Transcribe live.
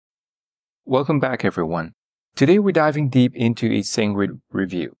Welcome back, everyone. Today we're diving deep into a SendGrid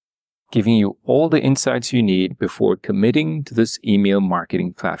review, giving you all the insights you need before committing to this email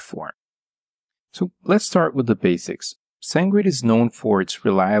marketing platform. So let's start with the basics. SendGrid is known for its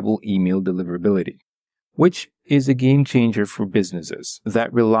reliable email deliverability, which is a game changer for businesses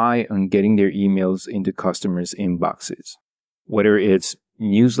that rely on getting their emails into customers' inboxes. Whether it's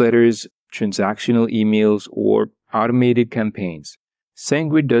newsletters, transactional emails, or automated campaigns,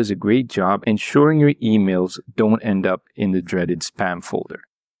 SendGrid does a great job ensuring your emails don't end up in the dreaded spam folder.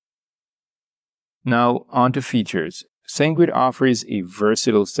 Now, on to features. SendGrid offers a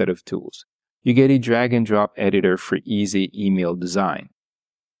versatile set of tools. You get a drag-and-drop editor for easy email design,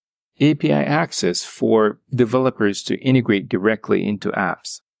 API access for developers to integrate directly into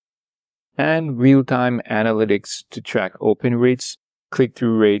apps, and real-time analytics to track open rates,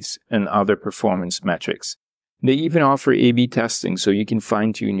 click-through rates, and other performance metrics. They even offer A/B testing so you can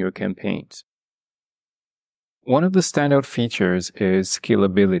fine-tune your campaigns. One of the standout features is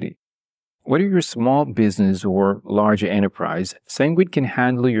scalability. Whether you're a small business or large enterprise, SendGrid can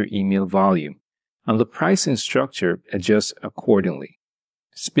handle your email volume, and the pricing structure adjusts accordingly.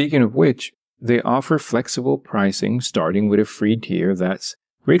 Speaking of which, they offer flexible pricing starting with a free tier that's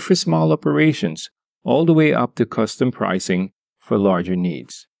great for small operations, all the way up to custom pricing for larger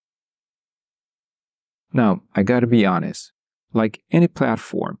needs. Now, I gotta be honest, like any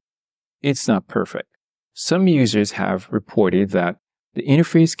platform, it's not perfect. Some users have reported that the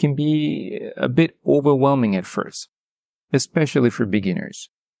interface can be a bit overwhelming at first, especially for beginners.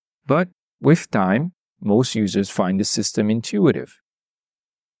 But with time, most users find the system intuitive.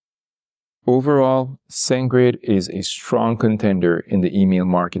 Overall, SendGrid is a strong contender in the email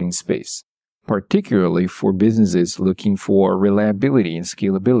marketing space, particularly for businesses looking for reliability and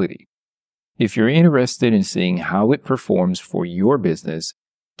scalability. If you're interested in seeing how it performs for your business,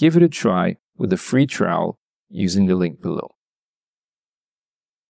 give it a try with a free trial using the link below.